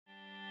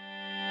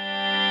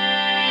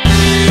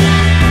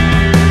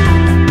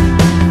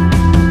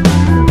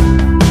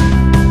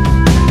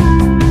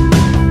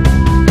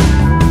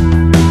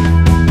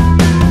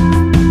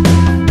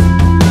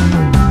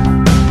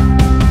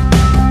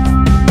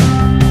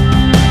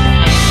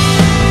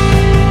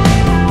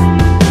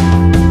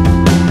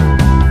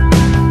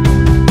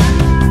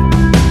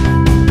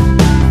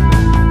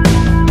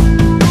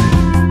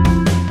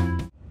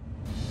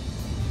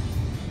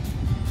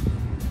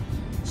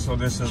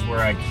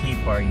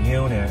our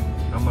unit.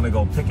 I'm gonna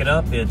go pick it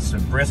up. It's a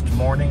brisk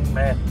morning,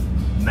 man,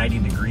 90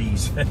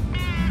 degrees. I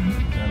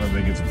don't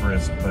think it's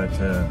brisk, but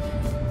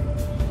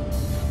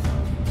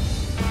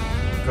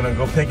gonna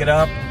go pick it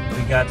up.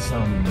 We got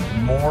some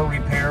more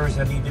repairs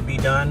that need to be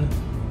done,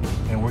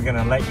 and we're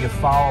gonna let you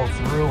follow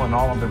through on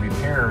all of the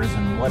repairs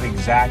and what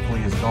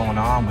exactly is going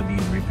on with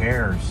these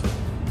repairs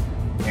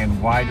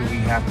and why do we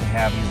have to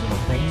have these little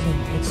things.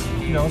 And it's,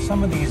 you know,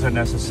 some of these are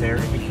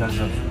necessary because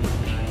of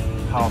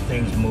how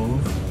things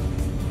move.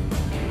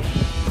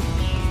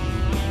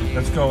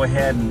 Let's go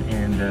ahead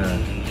and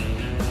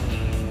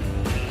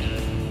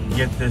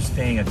get this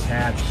thing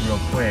attached real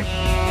quick.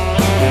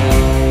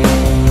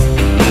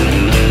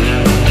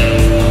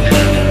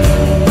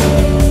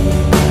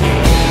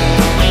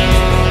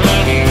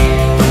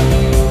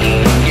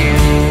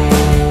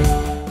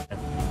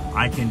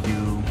 I can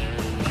do,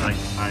 like,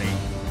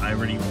 I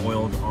already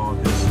oiled all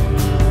this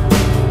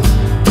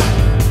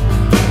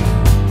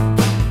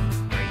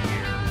right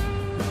here.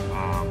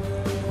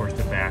 Of course,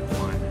 the back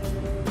one.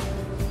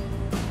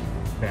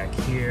 Back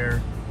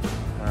here.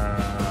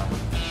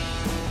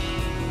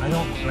 I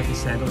don't, like I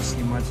said, I don't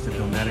see much to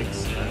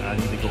domestics. I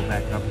need to go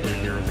back up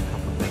there. There's a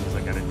couple of things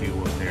I got to do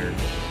up there.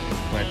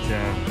 But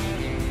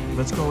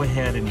let's go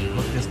ahead and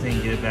hook this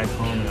thing, get it back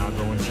home, and I'll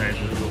go inside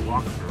and do a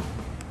walkthrough.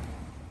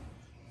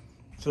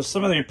 So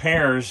some of the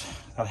repairs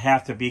that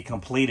have to be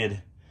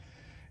completed,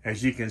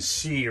 as you can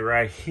see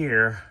right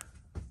here,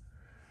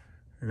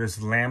 this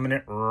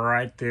laminate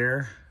right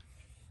there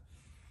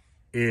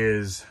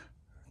is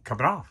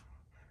coming off.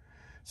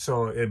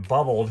 So it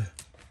bubbled.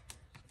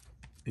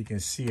 You can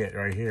see it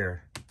right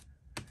here.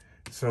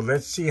 So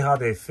let's see how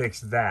they fix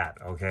that,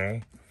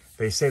 okay?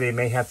 They say they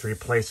may have to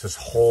replace this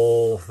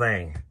whole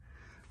thing,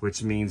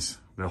 which means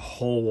the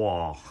whole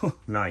wall.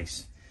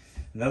 Nice.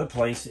 Another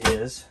place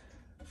is,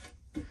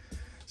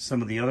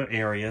 some of the other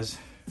areas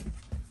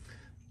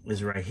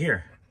is right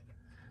here.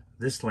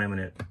 This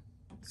laminate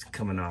is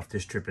coming off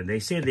this strip, and they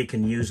say they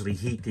can usually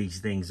heat these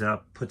things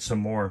up, put some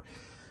more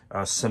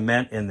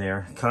cement in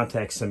there,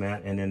 contact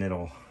cement, and then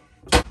it'll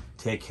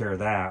take care of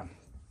that.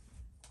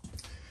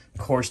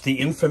 Of course, the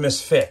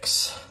infamous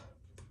fix.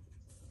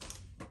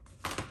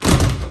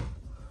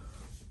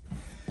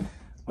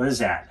 What is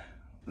that?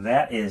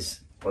 That is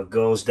what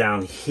goes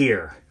down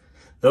here.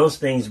 Those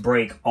things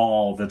break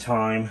all the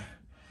time.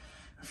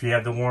 If you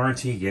have the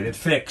warranty, get it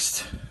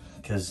fixed.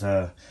 Because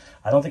I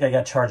don't think I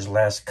got charged the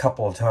last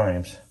couple of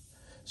times.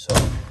 So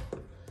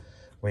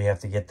we have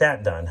to get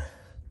that done.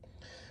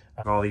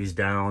 All these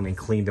down and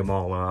cleaned them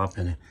all up.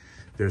 And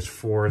there's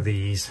 4 of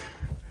these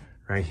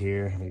right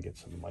here. Let me get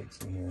some lights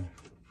in here.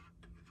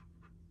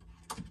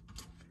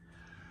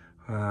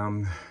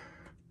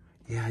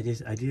 Yeah, I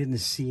didn't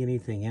see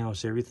anything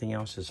else. Everything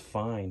else is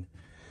fine.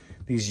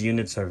 These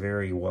units are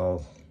very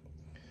well,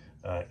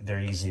 they're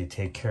easy to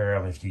take care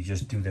of if you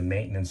just do the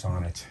maintenance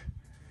on it.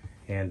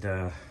 And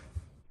let's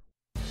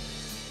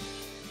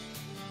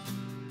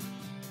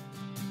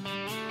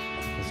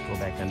go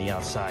back on the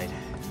outside.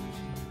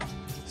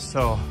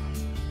 So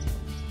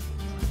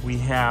we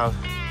have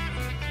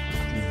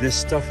this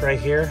stuff right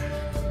here.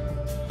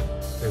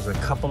 There's a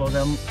couple of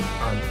them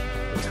on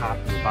the top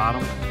and the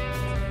bottom.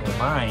 Well,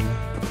 mine,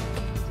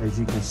 as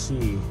you can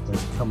see,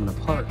 is coming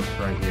apart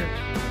right here.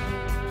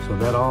 So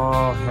that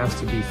all has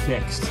to be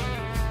fixed.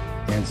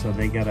 And so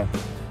they gotta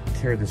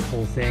tear this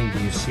whole thing. Do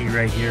you see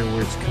right here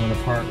where it's coming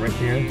apart right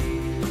there?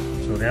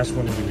 So that's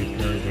one of the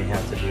repairs they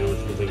have to do,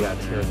 is they gotta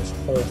tear this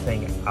whole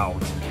thing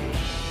out.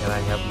 And I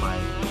have my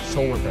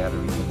solar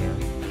batteries in here.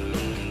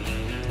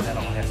 That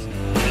all has to be.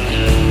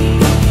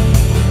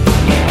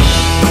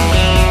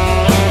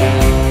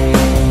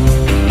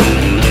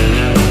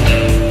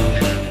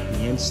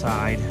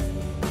 Inside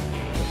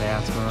the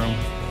bathroom,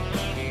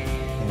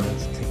 and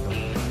let's take a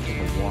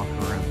walk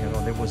around here.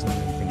 Oh, there wasn't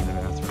anything in the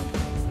bathroom.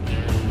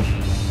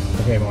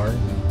 Okay, Mark.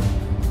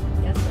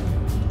 Yes, sir.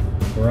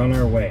 We're on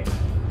our way.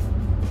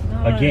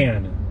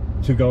 Again,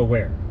 to go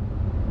where?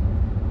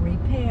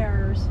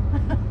 Repairs.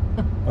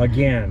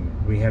 Again,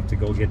 we have to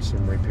go get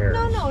some repairs.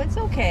 No, it's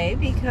okay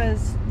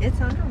because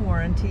it's under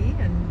warranty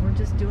and we're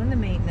just doing the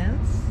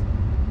maintenance.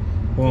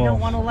 Well, you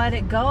don't want to let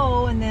it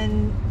go and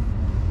then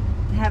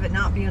have it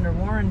not be under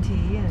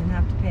warranty and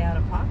have to pay out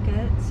of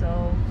pocket,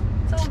 so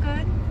it's all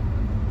good.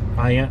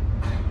 I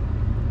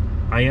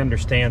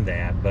understand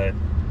that, but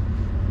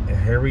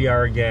here we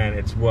are again.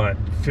 It's what,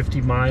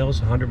 50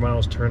 miles, 100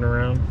 miles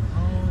turnaround?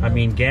 Oh, no. I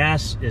mean,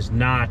 gas is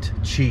not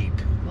cheap.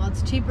 Well,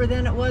 it's cheaper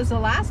than it was the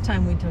last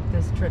time we took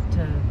this trip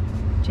to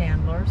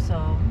Chandler,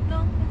 so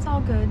no, it's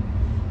all good.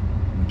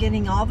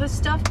 Getting all this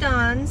stuff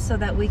done so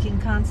that we can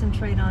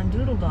concentrate on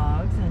doodle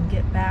dogs and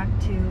get back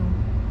to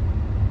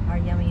our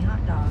yummy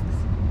hot dogs.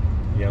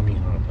 Yummy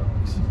hot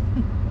dogs.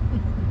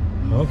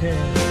 Okay.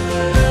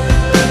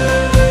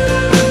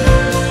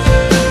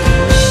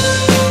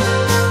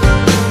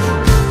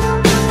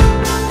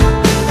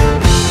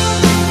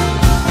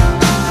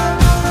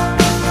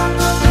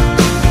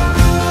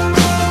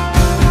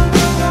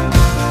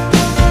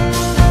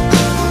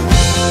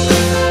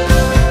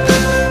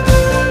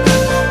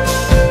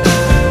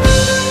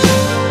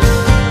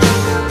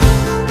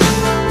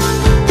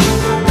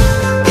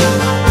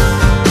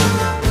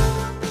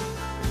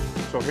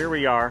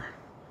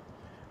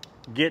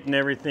 getting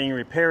everything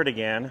repaired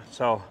again.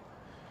 So,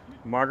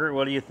 Margaret,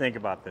 what do you think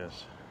about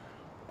this?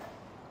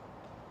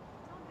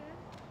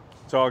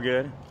 It's all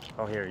good.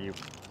 Oh, here,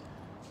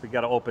 we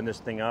got to open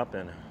this thing up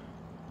and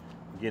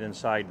get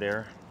inside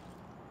there.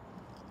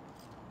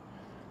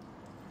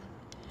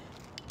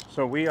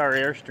 So we are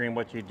Airstream.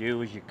 What you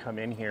do is you come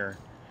in here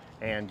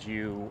and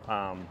you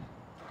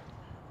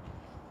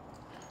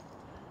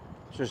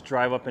just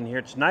drive up in here.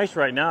 It's nice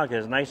right now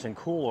because it's nice and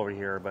cool over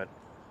here, but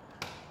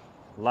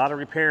a lot of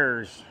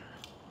repairs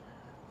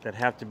that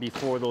have to be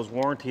before those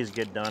warranties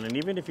get done. And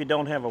even if you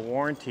don't have a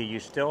warranty, you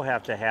still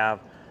have to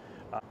have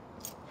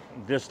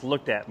this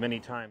looked at many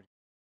times.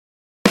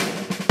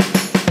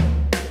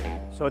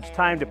 So it's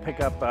time to pick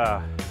up,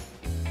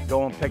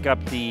 go and pick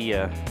up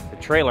the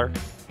trailer,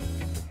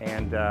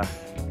 and kind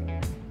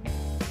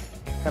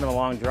of a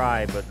long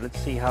drive, but let's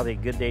see how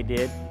good they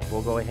did.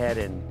 We'll go ahead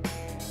and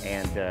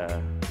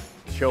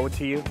show it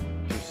to you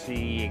to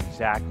see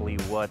exactly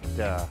what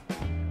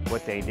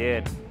they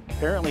did.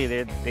 Apparently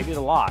they did a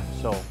lot,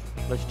 so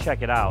let's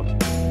check it out.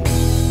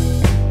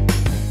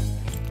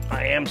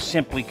 I am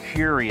simply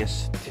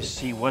curious to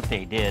see what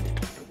they did.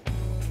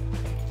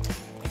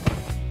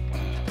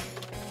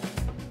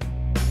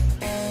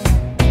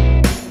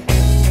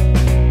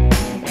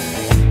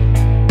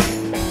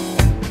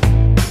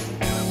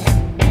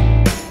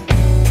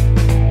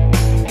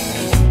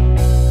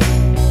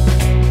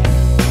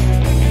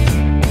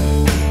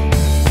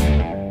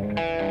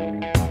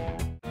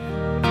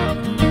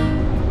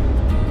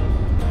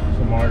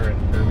 So Margaret,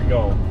 here we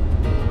go.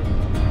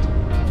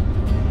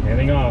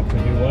 Heading off to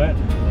do what?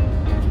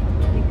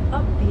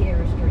 Up the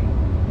Airstream.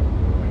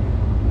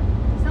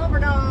 Silver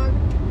dog.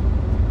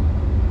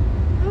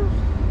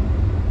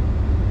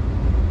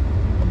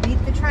 We'll beat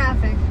the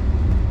traffic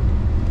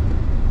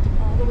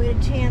all the way to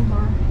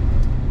Chandler.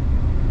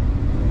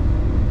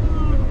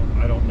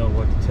 I don't know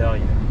what to tell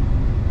you.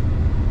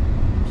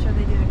 I'm sure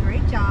they did a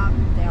great job.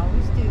 They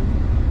always do.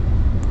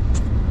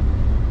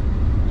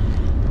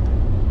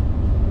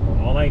 Well,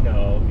 all I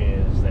know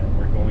is that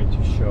we're going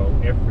to show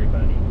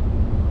everybody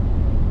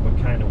what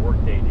kind of work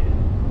they did.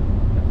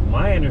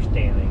 My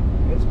understanding,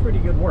 it's pretty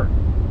good work.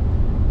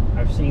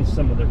 I've seen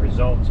some of the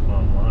results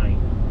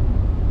online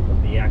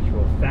of the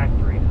actual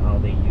factory and how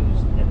they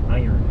use an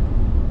iron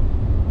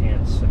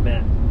and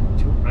cement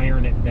to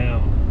iron it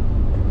down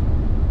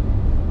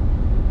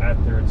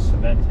after it's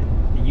cemented.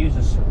 They use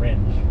a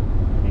syringe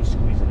and they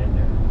squeeze it in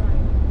there.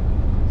 Right.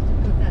 Just to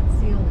put that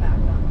seal back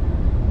on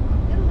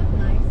there. It'll look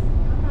nice.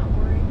 I'm not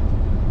worried.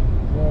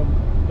 Well,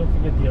 don't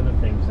forget the other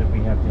things that we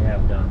have to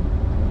have done.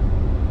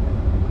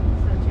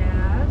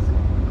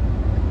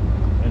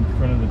 In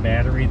front of the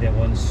battery, that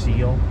one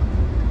seal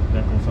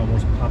that was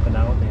almost popping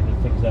out, they had to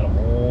fix that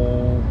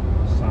whole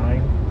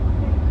side.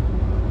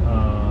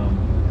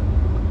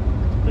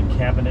 The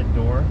cabinet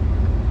door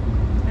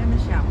And the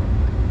shower.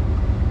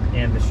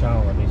 and the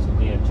shower. They said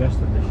they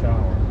adjusted the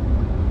shower.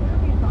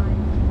 That'll be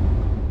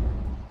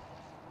fine.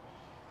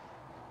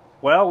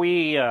 Well,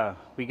 we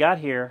got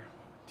here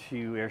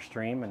to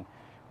Airstream and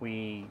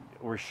we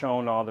were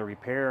shown all the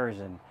repairs,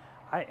 and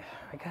I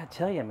gotta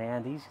tell you,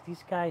 man,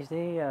 these guys,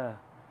 they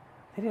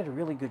did a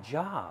really good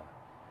job.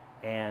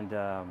 And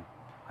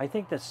I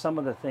think that some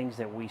of the things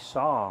that we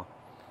saw,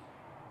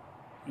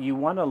 you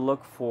want to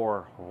look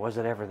for, was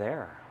it ever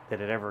there? Did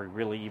it ever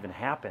really even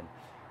happen?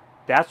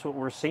 That's what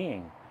we're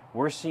seeing.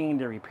 We're seeing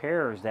the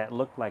repairs that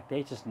look like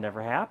they just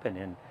never happened.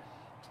 And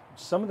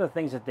some of the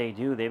things that they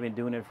do, they've been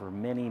doing it for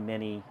many,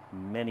 many,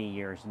 many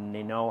years, and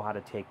they know how to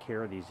take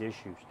care of these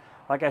issues.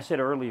 Like I said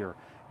earlier,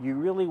 you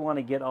really want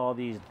to get all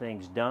these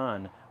things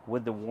done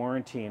with the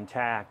warranty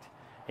intact,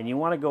 and you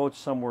want to go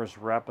somewhere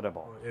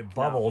reputable. It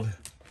bubbled.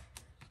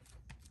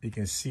 You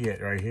can see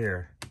it right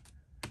here.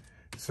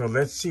 So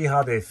let's see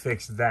how they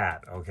fixed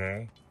that,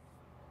 okay?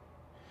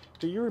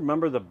 Do you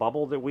remember the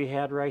bubble that we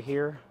had right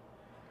here?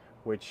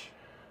 Which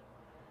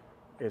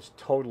is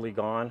totally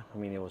gone. I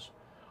mean, it was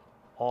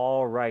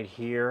all right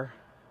here.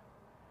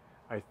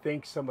 I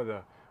think some of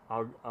the,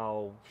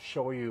 I'll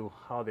show you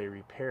how they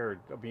repaired.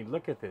 I mean,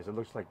 look at this. It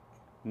looks like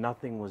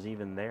nothing was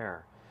even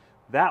there.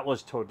 That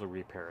was totally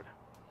repaired.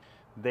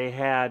 They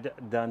had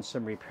done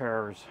some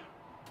repairs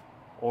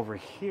over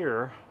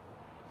here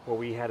where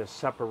we had a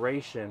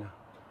separation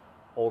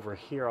over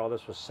here. All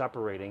this was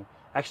separating.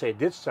 Actually, it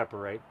did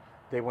separate.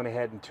 They went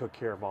ahead and took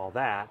care of all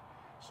that.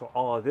 So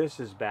all of this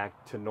is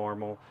back to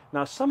normal.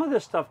 Now, some of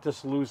this stuff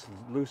just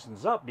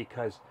loosens up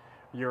because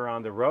you're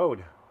on the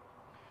road.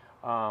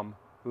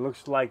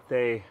 Looks like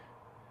they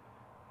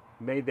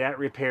made that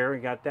repair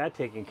and got that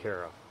taken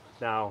care of.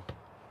 Now,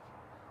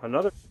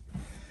 another...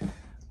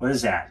 What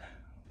is that?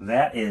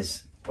 That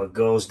is what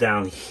goes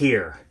down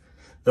here.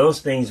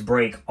 Those things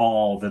break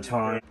all the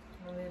time.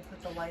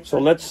 So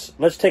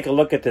let's take a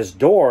look at this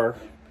door.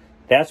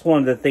 That's one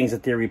of the things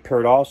that they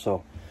repaired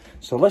also.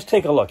 So let's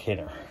take a look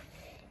here.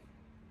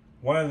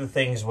 One of the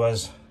things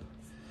was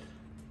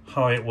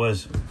how it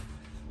was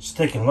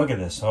sticking. Look at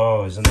this.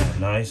 Oh, isn't that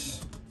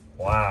nice?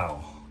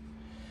 Wow.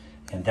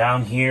 And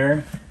down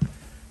here,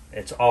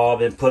 it's all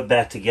been put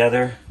back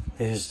together.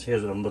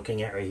 Here's what I'm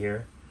looking at right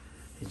here.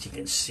 As you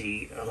can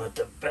see, I'm not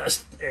the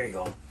best. There you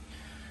go.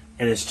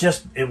 And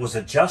it was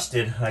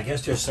adjusted. I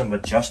guess there's some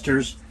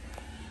adjusters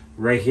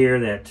right here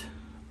that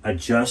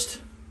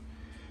adjust,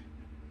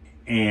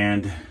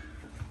 and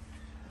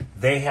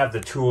they have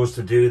the tools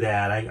to do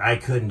that. I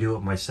couldn't do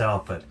it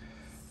myself, but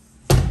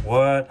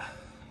what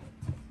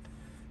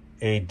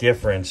a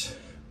difference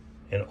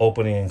in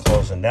opening and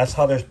closing. That's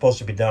how they're supposed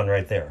to be done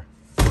right there.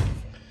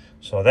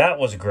 So that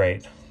was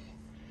great.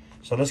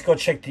 So let's go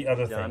check the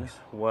other things.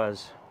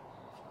 Was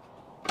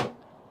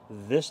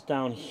this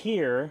down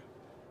here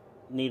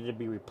needed to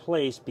be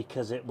replaced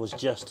because it was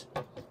just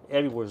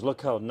everywhere.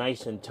 Look how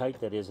nice and tight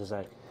that is as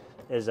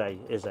I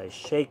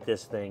shake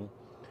this thing.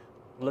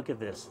 Look at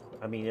this.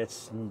 I mean,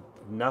 it's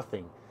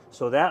nothing.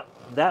 So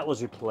that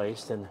was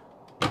replaced, and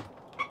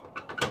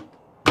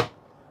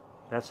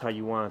that's how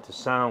you want it to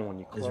sound when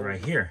you close. Is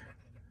right here.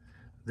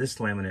 This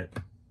laminate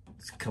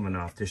is coming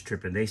off this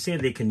strip, and they say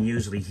they can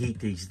usually heat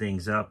these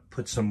things up,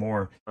 put some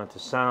more on to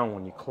sound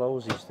when you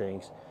close these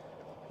things.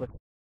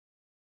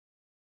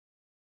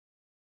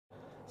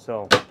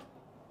 So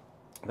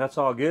that's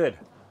all good.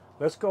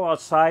 Let's go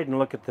outside and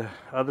look at the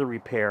other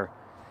repair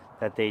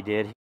that they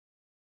did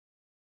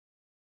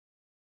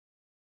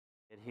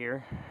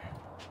here.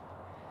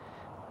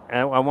 And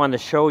I wanted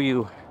to show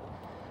you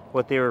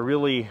what they were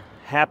really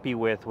happy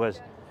with.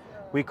 Was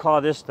we call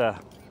this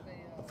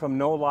from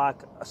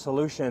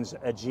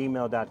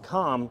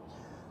nolocksolutions@gmail.com.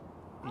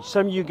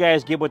 Some of you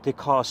guys get what they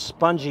call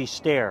spongy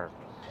stare,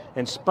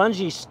 and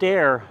spongy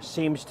stare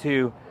seems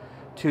to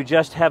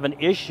just have an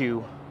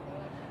issue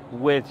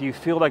with, you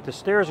feel like the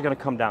stairs are going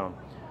to come down.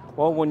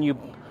 Well, when you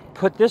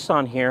put this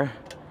on here,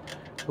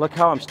 look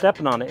how I'm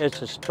stepping on it. It's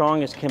as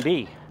strong as can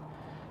be,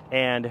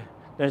 and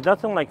there's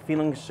nothing like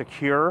feeling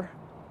secure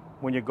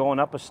when you're going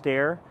up a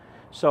stair.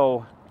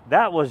 So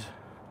that was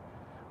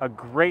a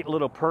great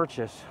little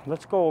purchase.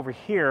 Let's go over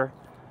here.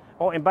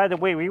 Oh, and by the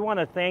way, we want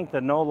to thank the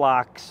No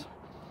Locks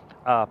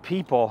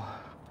people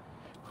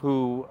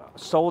who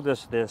sold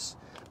us this,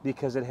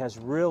 because it has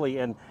really,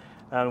 and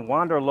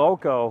Wander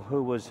Loco,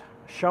 who was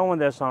showing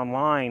this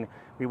online,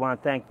 we want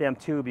to thank them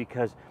too,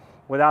 because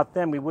without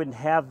them we wouldn't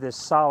have this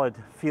solid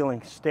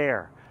feeling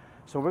stair.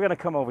 So we're going to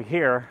come over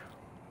here.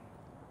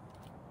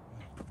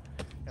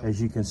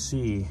 As you can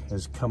see,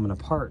 is coming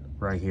apart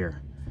right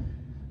here.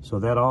 So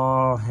that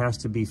all has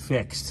to be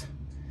fixed.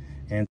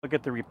 And look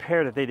at the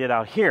repair that they did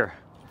out here.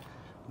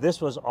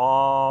 This was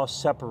all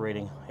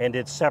separating, and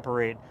it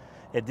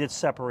did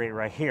separate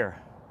right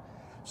here.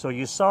 So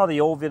you saw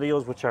the old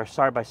videos, which are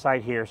side by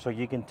side here, so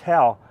you can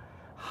tell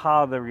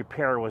how the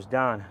repair was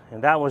done,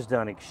 and that was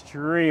done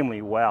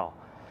extremely well.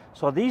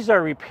 So these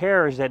are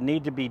repairs that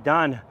need to be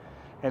done,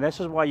 and this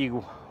is why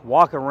you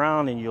walk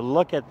around and you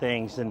look at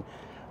things, and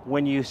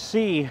when you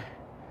see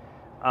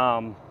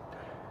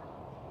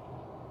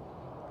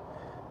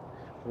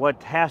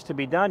what has to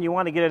be done, you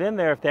want to get it in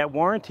there. If that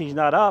warranty's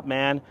not up,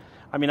 man.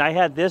 I mean, I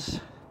had this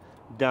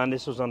done.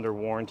 This was under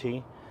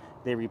warranty.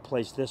 They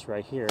replaced this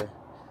right here.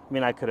 I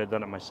mean, I could have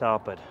done it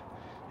myself, but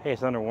hey,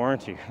 it's under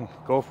warranty.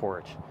 Go for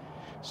it.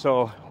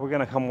 So we're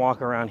gonna come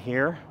walk around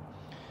here.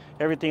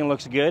 Everything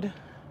looks good.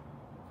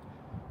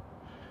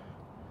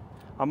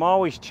 I'm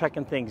always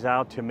checking things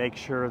out to make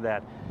sure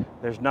that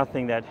there's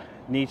nothing that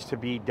needs to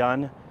be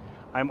done.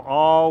 I'm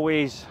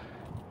always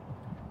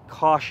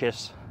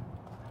cautious,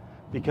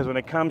 because when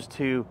it comes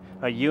to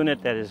a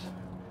unit that is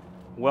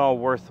well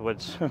worth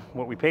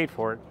what we paid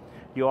for it,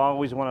 you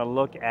always want to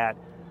look at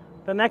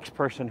the next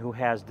person who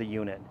has the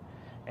unit.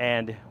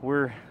 And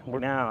we're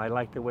now, I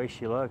like the way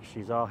she looks.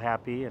 She's all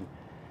happy,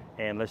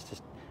 and let's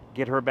just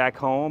get her back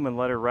home and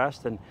let her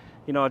rest. And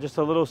you know, just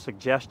a little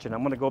suggestion, I'm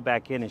going to go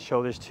back in and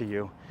show this to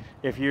you.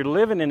 If you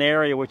live in an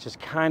area which is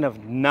kind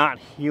of not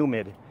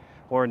humid,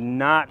 or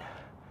not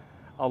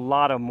a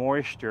lot of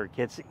moisture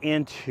gets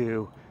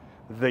into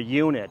the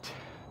unit,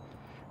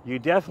 you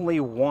definitely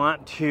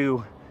want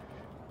to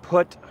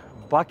put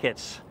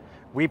buckets.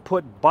 We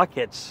put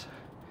buckets,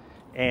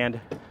 and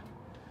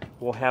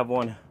we'll have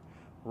one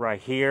right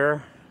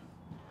here,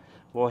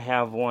 we'll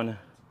have one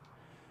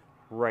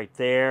right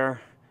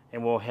there,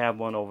 and we'll have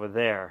one over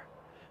there.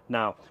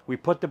 Now, we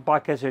put the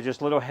buckets, they're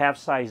just little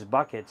half-size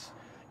buckets,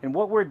 and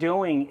what we're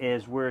doing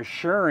is we're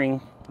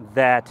assuring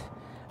that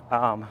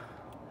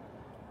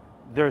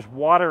there's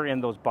water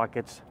in those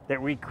buckets, that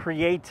we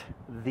create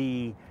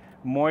the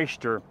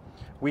moisture.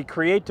 We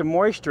create the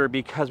moisture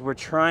because we're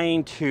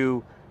trying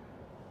to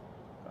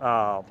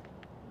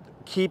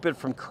keep it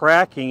from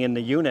cracking in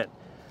the unit.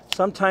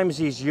 Sometimes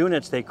these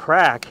units, they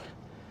crack,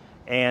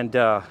 and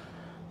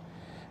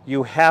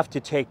you have to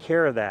take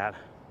care of that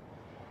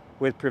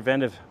with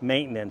preventive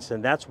maintenance,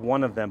 and that's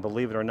one of them,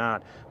 believe it or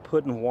not,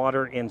 putting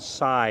water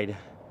inside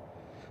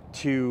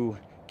to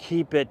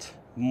keep it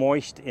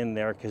moist in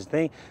there, because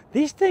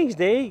these things,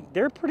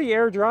 they're pretty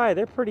air dry,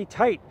 they're pretty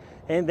tight,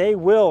 and they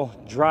will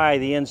dry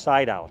the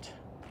inside out.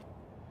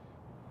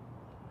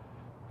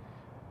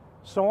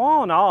 So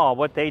all in all,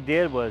 what they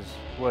did was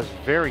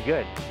very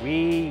good.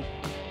 We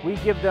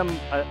give them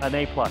an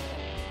A+.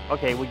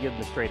 Okay, we give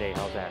them a straight A.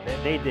 How's that?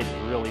 They did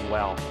really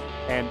well.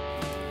 And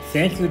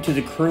thank you to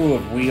the crew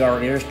of We Are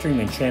Airstream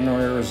in Chandler,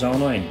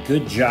 Arizona, and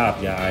good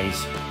job,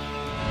 guys.